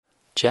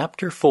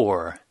Chapter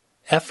 4.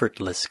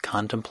 Effortless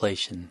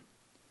Contemplation.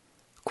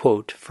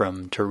 Quote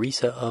from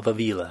Teresa of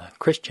Avila,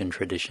 Christian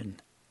Tradition.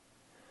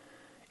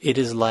 It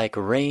is like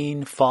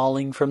rain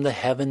falling from the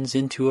heavens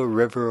into a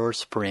river or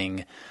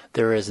spring.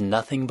 There is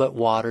nothing but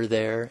water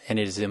there, and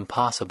it is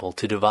impossible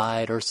to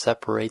divide or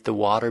separate the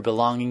water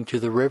belonging to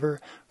the river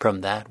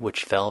from that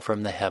which fell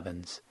from the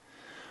heavens.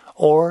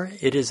 Or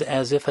it is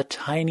as if a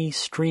tiny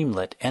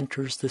streamlet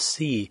enters the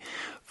sea,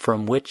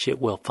 from which it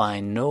will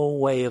find no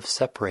way of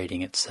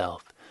separating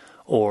itself.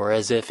 Or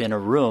as if in a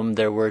room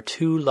there were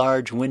two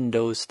large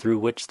windows through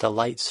which the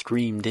light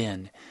streamed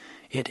in.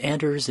 It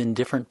enters in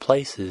different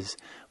places,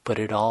 but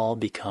it all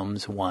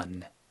becomes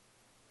one.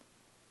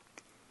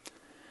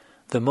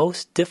 The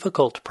most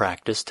difficult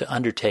practice to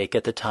undertake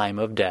at the time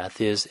of death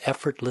is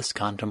effortless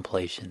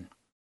contemplation.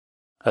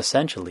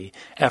 Essentially,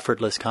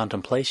 effortless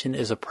contemplation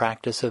is a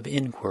practice of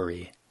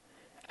inquiry.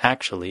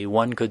 Actually,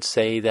 one could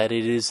say that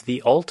it is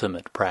the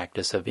ultimate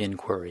practice of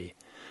inquiry.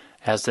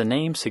 As the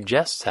name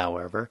suggests,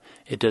 however,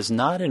 it does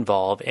not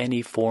involve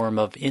any form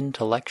of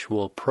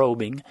intellectual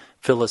probing,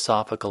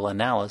 philosophical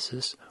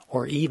analysis,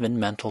 or even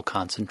mental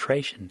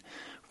concentration.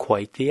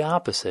 Quite the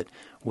opposite,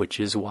 which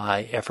is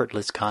why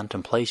effortless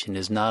contemplation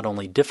is not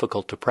only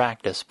difficult to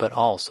practice but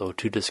also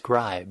to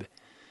describe.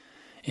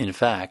 In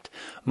fact,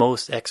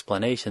 most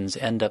explanations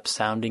end up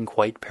sounding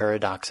quite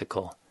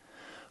paradoxical.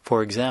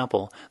 For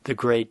example, the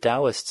great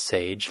Taoist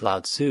sage Lao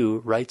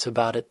Tzu writes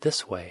about it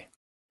this way.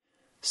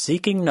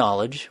 Seeking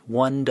knowledge,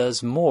 one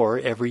does more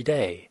every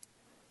day.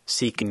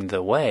 Seeking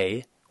the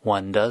way,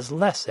 one does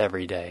less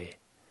every day.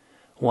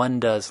 One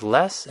does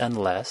less and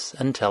less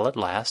until at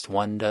last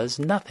one does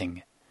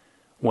nothing.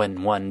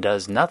 When one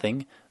does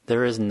nothing,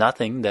 there is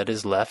nothing that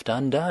is left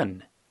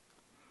undone.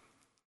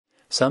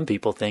 Some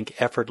people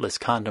think effortless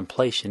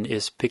contemplation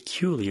is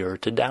peculiar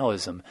to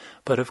Taoism,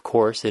 but of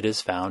course it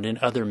is found in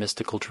other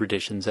mystical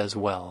traditions as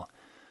well.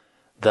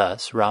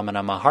 Thus,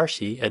 Ramana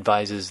Maharshi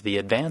advises the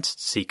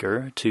advanced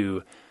seeker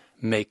to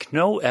make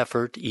no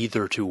effort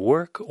either to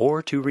work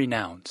or to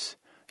renounce.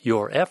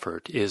 Your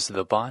effort is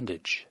the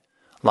bondage.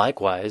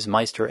 Likewise,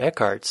 Meister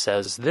Eckhart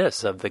says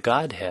this of the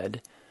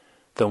Godhead,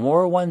 the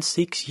more one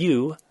seeks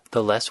you,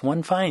 the less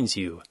one finds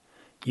you.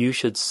 You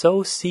should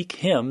so seek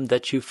him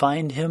that you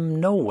find him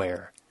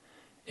nowhere.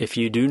 If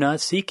you do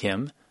not seek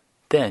him,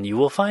 then you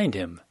will find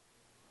him.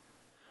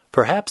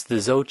 Perhaps the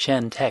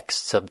Dzogchen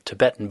texts of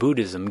Tibetan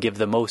Buddhism give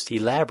the most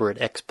elaborate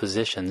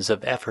expositions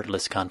of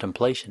effortless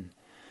contemplation.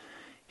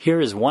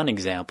 Here is one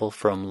example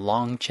from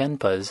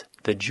Longchenpa's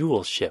The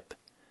Jewel Ship.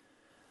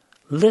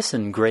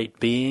 Listen,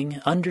 great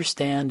being,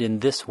 understand in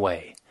this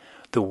way.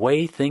 The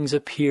way things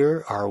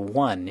appear are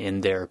one in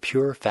their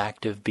pure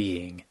fact of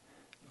being.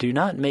 Do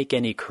not make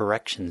any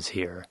corrections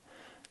here.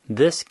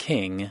 This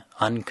king,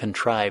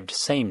 uncontrived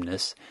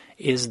sameness,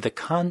 is the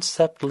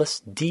conceptless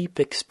deep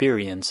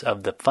experience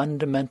of the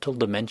fundamental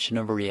dimension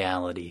of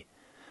reality.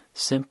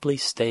 Simply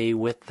stay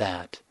with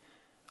that.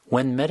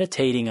 When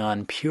meditating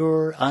on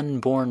pure,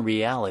 unborn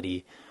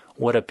reality,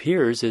 what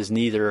appears is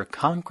neither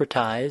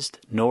concretized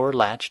nor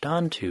latched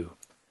onto.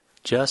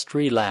 Just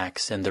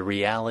relax in the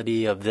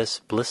reality of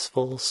this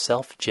blissful,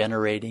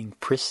 self-generating,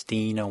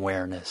 pristine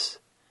awareness.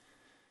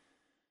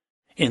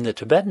 In the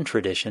Tibetan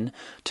tradition,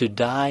 to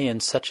die in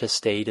such a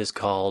state is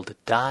called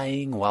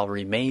dying while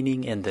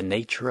remaining in the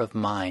nature of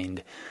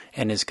mind,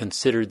 and is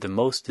considered the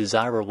most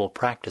desirable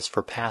practice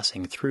for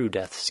passing through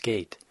death's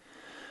gate.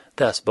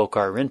 Thus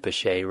Bokar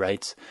Rinpoche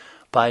writes,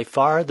 by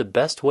far the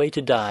best way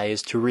to die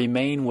is to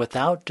remain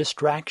without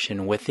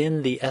distraction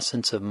within the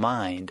essence of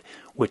mind,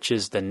 which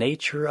is the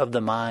nature of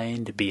the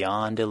mind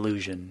beyond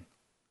illusion.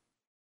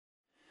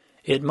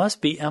 It must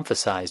be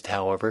emphasized,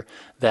 however,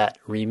 that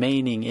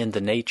remaining in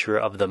the nature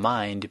of the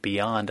mind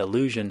beyond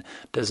illusion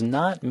does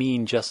not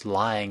mean just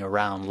lying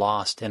around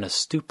lost in a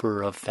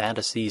stupor of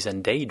fantasies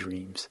and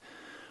daydreams.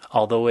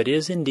 Although it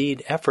is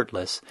indeed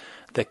effortless,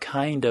 the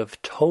kind of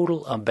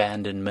total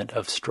abandonment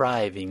of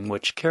striving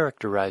which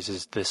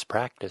characterizes this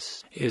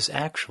practice is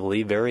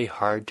actually very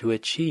hard to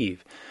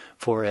achieve,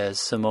 for as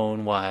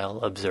Simone Weil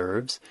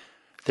observes,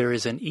 there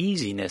is an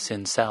easiness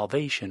in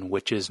salvation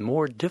which is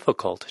more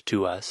difficult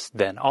to us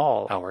than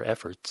all our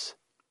efforts.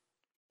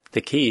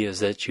 The key is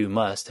that you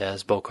must,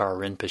 as Bokar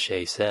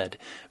Rinpoche said,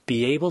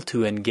 be able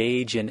to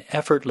engage in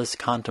effortless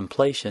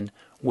contemplation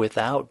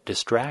without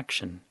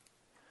distraction.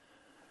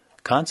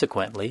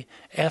 Consequently,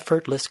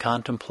 effortless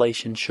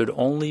contemplation should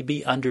only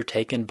be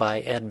undertaken by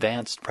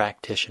advanced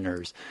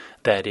practitioners,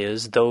 that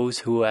is, those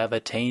who have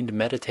attained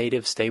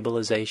meditative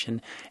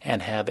stabilization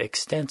and have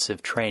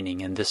extensive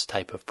training in this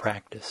type of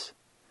practice.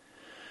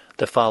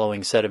 The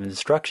following set of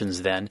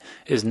instructions, then,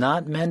 is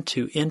not meant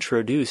to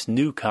introduce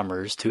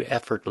newcomers to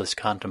effortless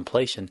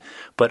contemplation,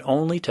 but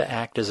only to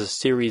act as a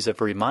series of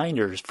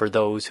reminders for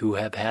those who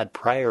have had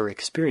prior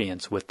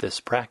experience with this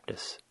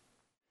practice.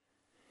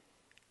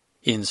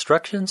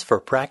 Instructions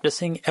for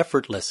practicing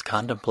effortless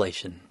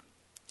contemplation.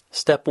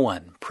 Step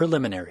 1.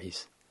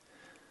 Preliminaries.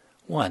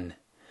 1.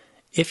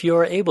 If you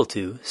are able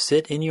to,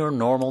 sit in your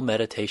normal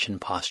meditation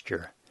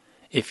posture.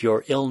 If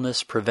your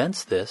illness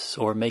prevents this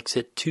or makes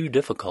it too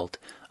difficult,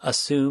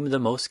 assume the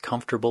most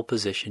comfortable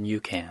position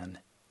you can.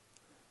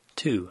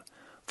 2.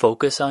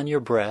 Focus on your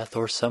breath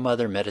or some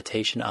other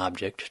meditation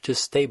object to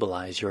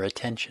stabilize your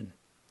attention.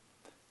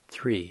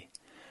 3.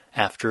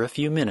 After a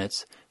few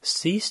minutes,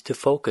 cease to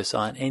focus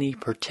on any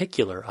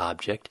particular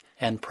object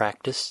and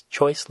practice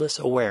choiceless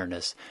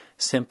awareness,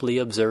 simply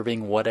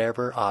observing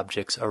whatever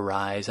objects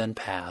arise and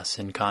pass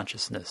in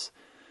consciousness.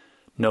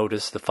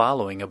 Notice the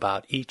following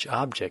about each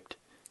object.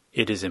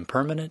 It is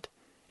impermanent.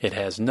 It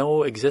has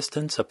no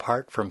existence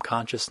apart from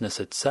consciousness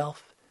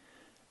itself.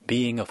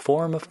 Being a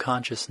form of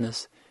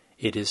consciousness,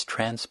 it is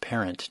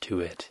transparent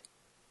to it.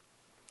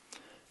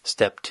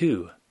 Step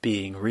 2.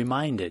 Being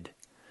reminded.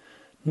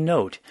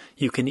 Note,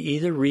 you can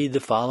either read the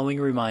following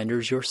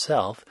reminders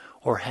yourself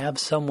or have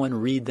someone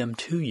read them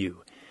to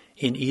you.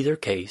 In either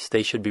case,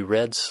 they should be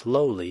read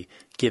slowly,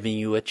 giving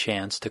you a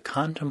chance to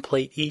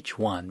contemplate each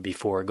one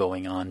before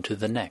going on to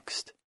the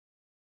next.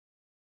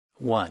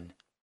 1.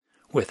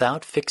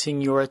 Without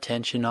fixing your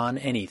attention on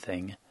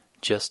anything,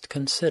 just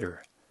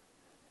consider.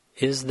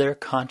 Is there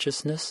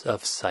consciousness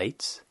of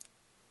sights?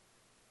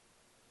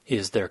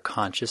 Is there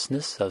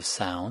consciousness of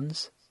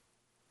sounds?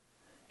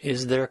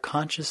 Is there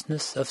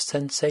consciousness of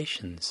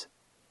sensations?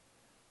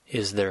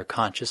 Is there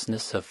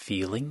consciousness of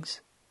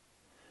feelings?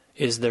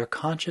 Is there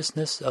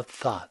consciousness of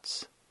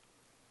thoughts?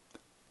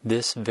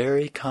 This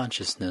very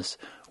consciousness,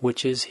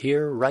 which is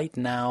here right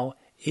now,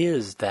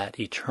 is that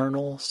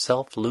eternal,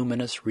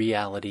 self-luminous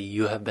reality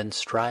you have been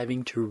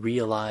striving to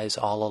realize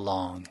all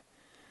along.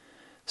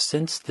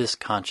 Since this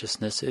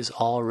consciousness is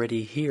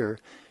already here,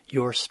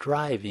 your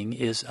striving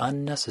is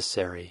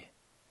unnecessary.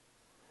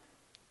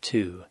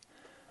 2.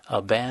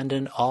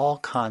 Abandon all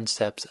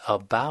concepts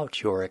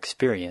about your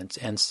experience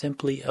and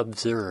simply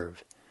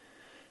observe.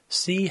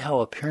 See how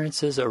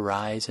appearances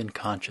arise in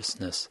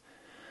consciousness.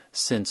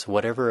 Since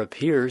whatever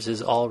appears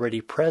is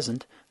already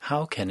present,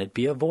 how can it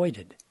be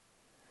avoided?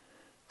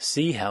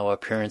 See how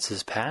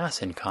appearances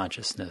pass in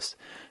consciousness.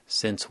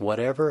 Since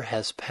whatever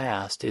has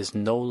passed is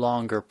no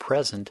longer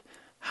present,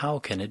 how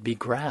can it be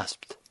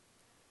grasped?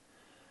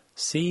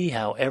 See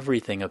how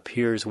everything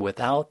appears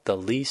without the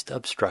least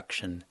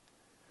obstruction.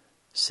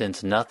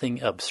 Since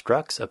nothing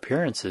obstructs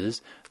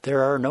appearances,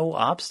 there are no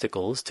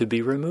obstacles to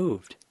be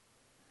removed.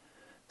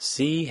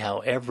 See how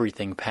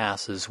everything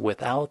passes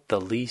without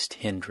the least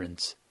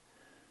hindrance.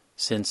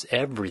 Since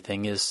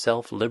everything is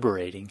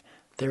self-liberating,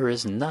 there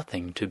is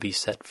nothing to be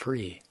set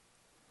free.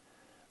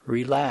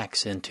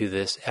 Relax into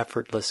this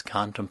effortless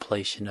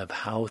contemplation of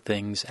how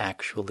things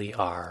actually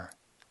are.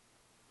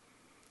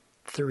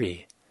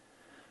 3.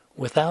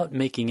 Without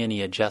making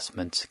any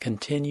adjustments,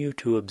 continue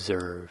to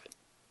observe.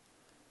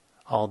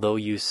 Although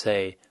you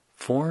say,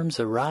 forms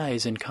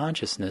arise in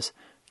consciousness,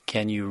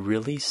 can you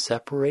really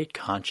separate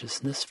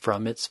consciousness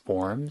from its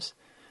forms?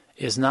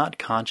 Is not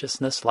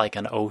consciousness like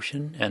an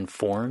ocean and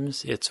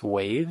forms its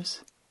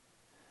waves?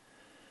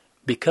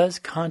 Because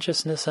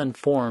consciousness and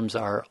forms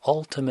are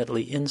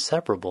ultimately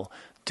inseparable,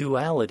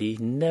 duality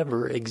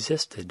never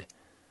existed.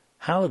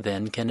 How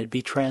then can it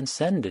be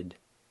transcended?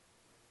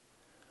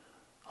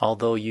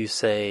 Although you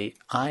say,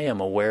 I am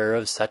aware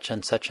of such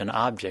and such an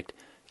object,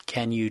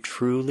 can you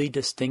truly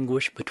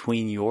distinguish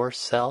between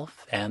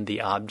yourself and the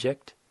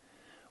object?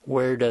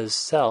 Where does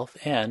self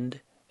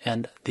end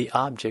and the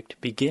object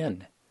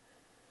begin?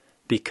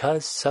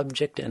 Because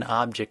subject and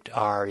object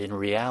are in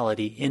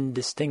reality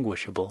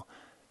indistinguishable,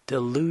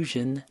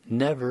 delusion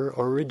never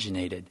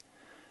originated.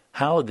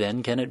 How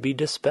then can it be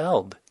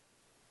dispelled?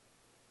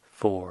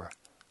 4.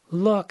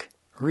 Look,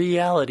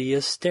 reality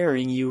is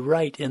staring you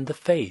right in the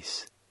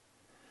face.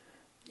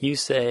 You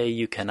say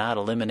you cannot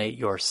eliminate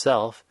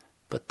yourself,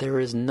 but there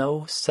is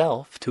no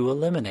self to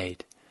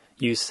eliminate.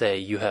 You say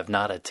you have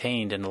not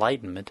attained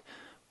enlightenment,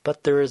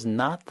 but there is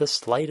not the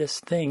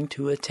slightest thing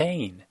to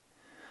attain.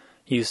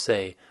 You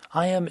say,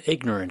 I am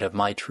ignorant of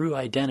my true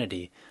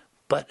identity,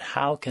 but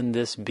how can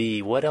this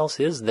be? What else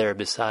is there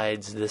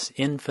besides this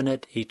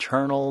infinite,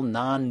 eternal,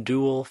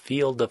 non-dual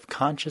field of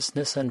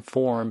consciousness and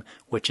form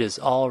which is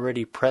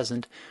already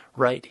present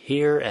right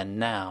here and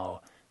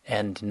now,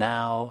 and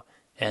now,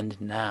 and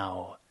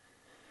now?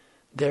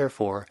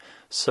 Therefore,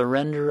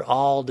 surrender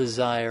all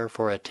desire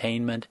for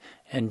attainment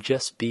and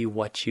just be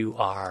what you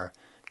are,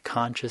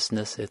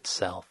 consciousness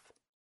itself.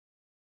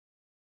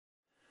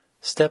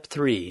 Step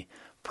 3.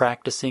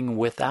 Practicing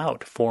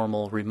without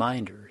formal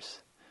reminders.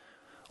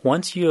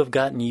 Once you have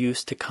gotten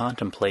used to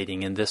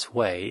contemplating in this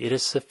way, it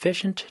is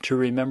sufficient to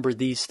remember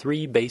these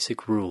 3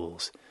 basic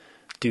rules.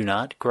 Do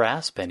not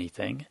grasp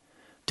anything.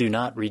 Do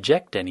not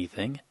reject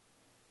anything.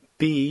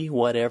 Be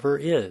whatever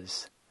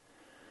is.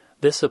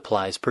 This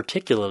applies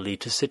particularly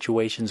to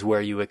situations where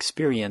you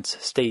experience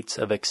states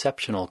of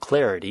exceptional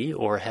clarity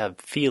or have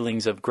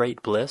feelings of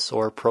great bliss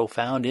or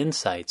profound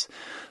insights.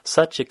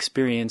 Such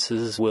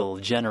experiences will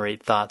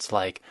generate thoughts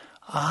like,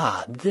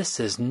 this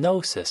is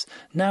gnosis.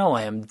 Now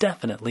I am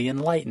definitely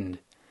enlightened.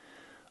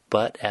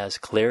 But as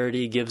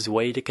clarity gives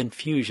way to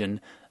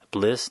confusion,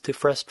 bliss to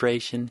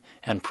frustration,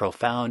 and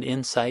profound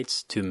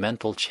insights to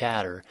mental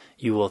chatter,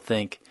 you will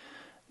think,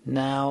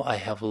 Now I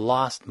have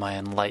lost my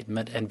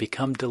enlightenment and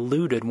become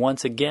deluded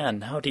once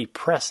again. How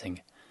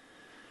depressing!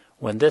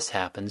 When this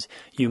happens,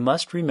 you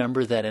must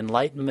remember that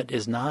enlightenment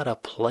is not a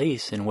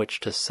place in which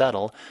to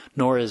settle,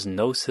 nor is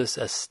gnosis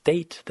a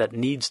state that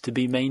needs to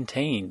be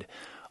maintained.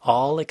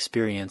 All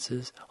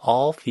experiences,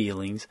 all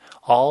feelings,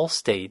 all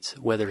states,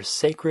 whether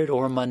sacred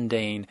or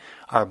mundane,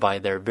 are by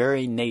their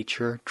very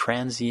nature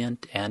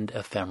transient and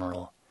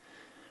ephemeral.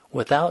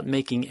 Without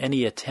making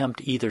any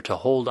attempt either to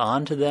hold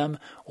on to them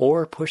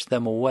or push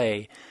them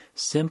away,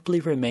 simply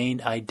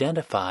remain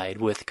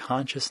identified with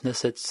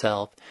consciousness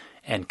itself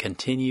and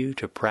continue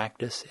to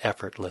practice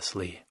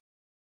effortlessly.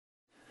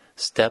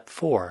 Step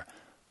 4.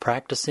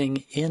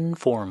 Practicing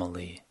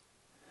informally.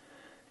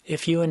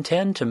 If you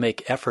intend to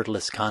make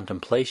effortless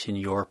contemplation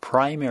your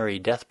primary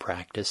death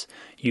practice,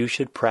 you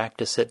should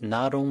practice it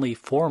not only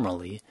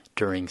formally,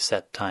 during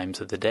set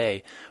times of the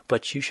day,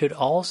 but you should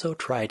also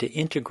try to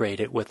integrate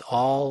it with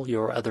all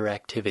your other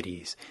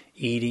activities: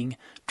 eating,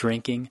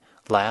 drinking,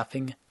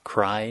 laughing,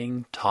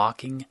 crying,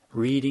 talking,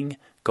 reading,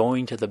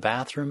 going to the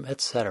bathroom,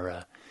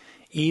 etc.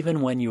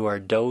 Even when you are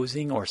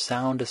dozing or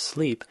sound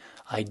asleep,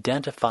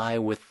 identify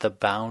with the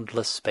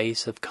boundless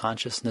space of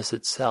consciousness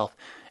itself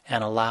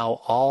and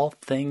allow all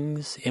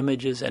things,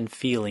 images, and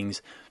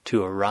feelings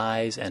to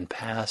arise and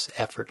pass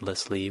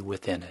effortlessly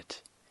within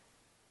it.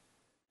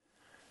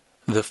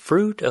 The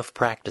fruit of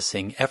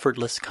practicing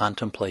effortless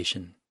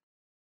contemplation.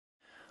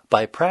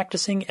 By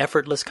practicing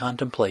effortless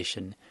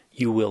contemplation,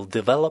 you will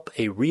develop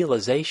a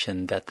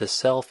realization that the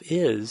self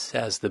is,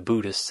 as the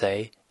Buddhists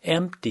say,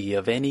 empty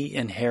of any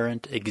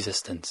inherent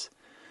existence.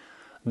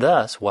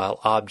 Thus, while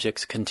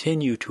objects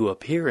continue to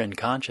appear in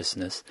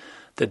consciousness,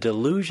 the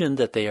delusion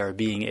that they are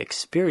being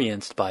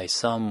experienced by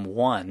some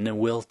one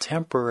will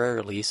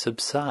temporarily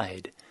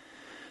subside.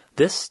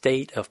 This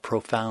state of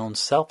profound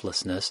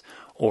selflessness,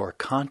 or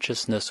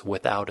consciousness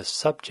without a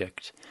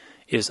subject,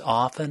 is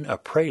often a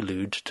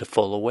prelude to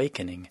full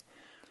awakening.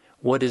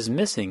 What is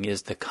missing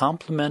is the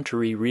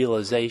complementary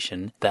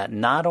realization that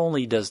not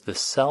only does the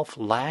self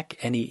lack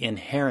any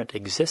inherent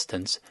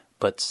existence,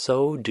 but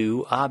so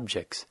do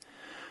objects.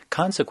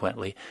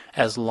 Consequently,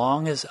 as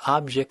long as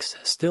objects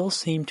still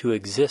seem to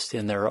exist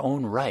in their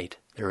own right,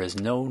 there is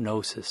no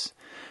gnosis.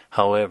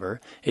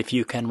 However, if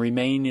you can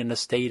remain in a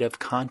state of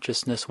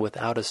consciousness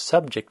without a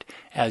subject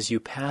as you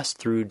pass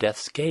through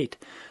death's gate,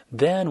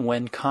 then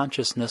when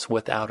consciousness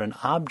without an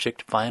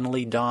object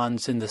finally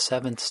dawns in the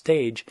seventh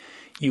stage,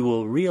 you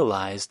will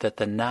realize that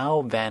the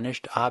now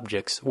vanished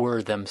objects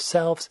were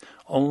themselves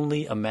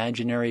only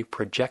imaginary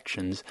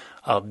projections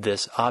of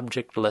this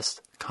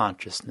objectless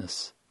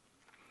consciousness.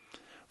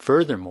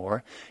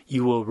 Furthermore,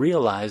 you will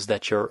realize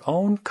that your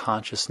own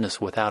consciousness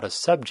without a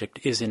subject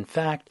is in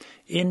fact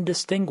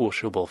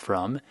indistinguishable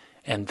from,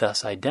 and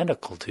thus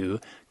identical to,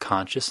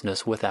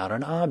 consciousness without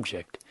an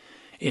object.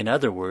 In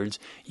other words,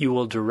 you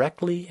will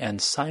directly and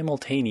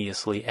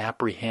simultaneously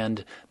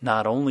apprehend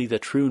not only the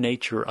true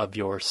nature of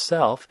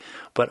yourself,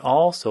 but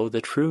also the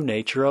true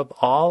nature of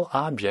all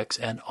objects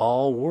and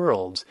all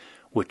worlds,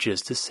 which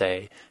is to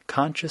say,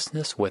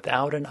 consciousness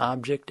without an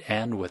object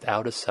and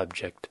without a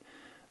subject.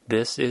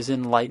 This is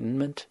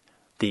enlightenment,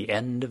 the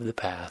end of the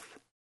path.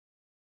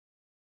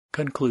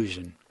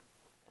 Conclusion.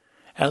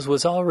 As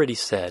was already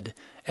said,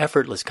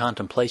 effortless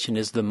contemplation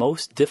is the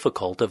most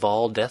difficult of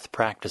all death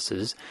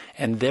practices,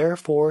 and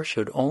therefore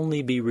should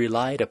only be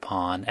relied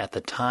upon at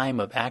the time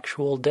of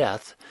actual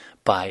death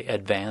by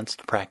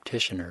advanced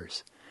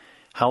practitioners.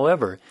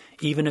 However,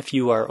 even if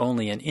you are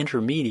only an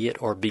intermediate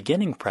or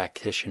beginning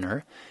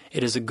practitioner,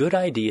 it is a good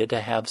idea to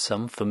have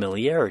some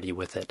familiarity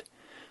with it.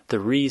 The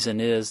reason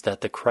is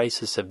that the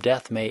crisis of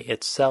death may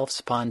itself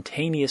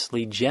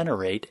spontaneously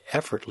generate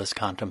effortless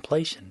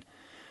contemplation.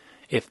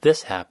 If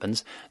this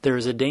happens, there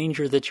is a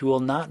danger that you will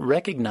not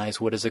recognize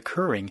what is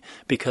occurring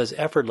because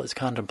effortless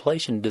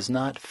contemplation does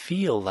not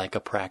feel like a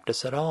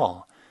practice at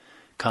all.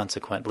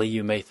 Consequently,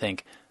 you may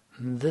think,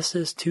 "This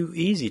is too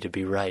easy to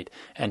be right,"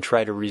 and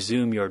try to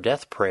resume your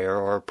death prayer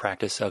or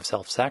practice of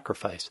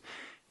self-sacrifice.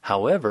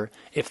 However,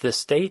 if the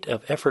state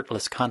of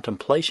effortless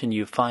contemplation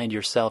you find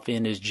yourself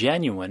in is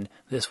genuine,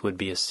 this would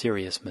be a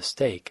serious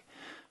mistake.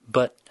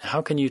 But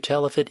how can you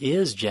tell if it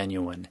is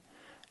genuine?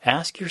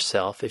 Ask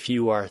yourself if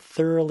you are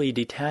thoroughly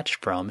detached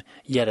from,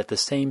 yet at the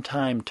same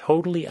time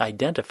totally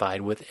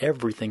identified with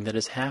everything that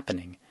is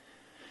happening.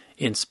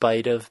 In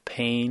spite of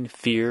pain,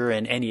 fear,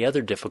 and any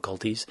other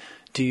difficulties,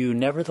 do you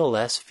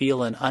nevertheless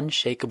feel an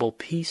unshakable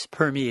peace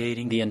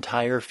permeating the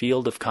entire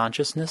field of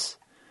consciousness?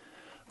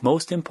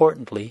 Most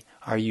importantly,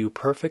 are you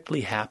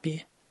perfectly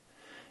happy?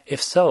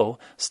 If so,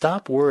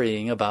 stop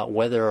worrying about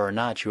whether or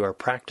not you are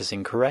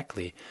practicing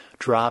correctly.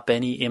 Drop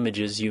any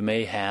images you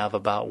may have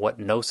about what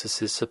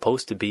gnosis is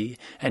supposed to be,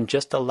 and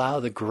just allow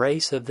the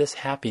grace of this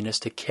happiness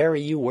to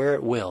carry you where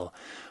it will.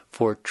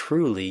 For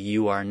truly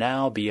you are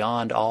now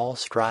beyond all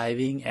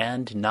striving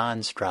and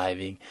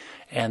non-striving,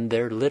 and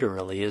there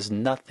literally is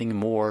nothing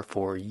more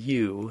for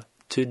you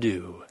to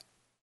do.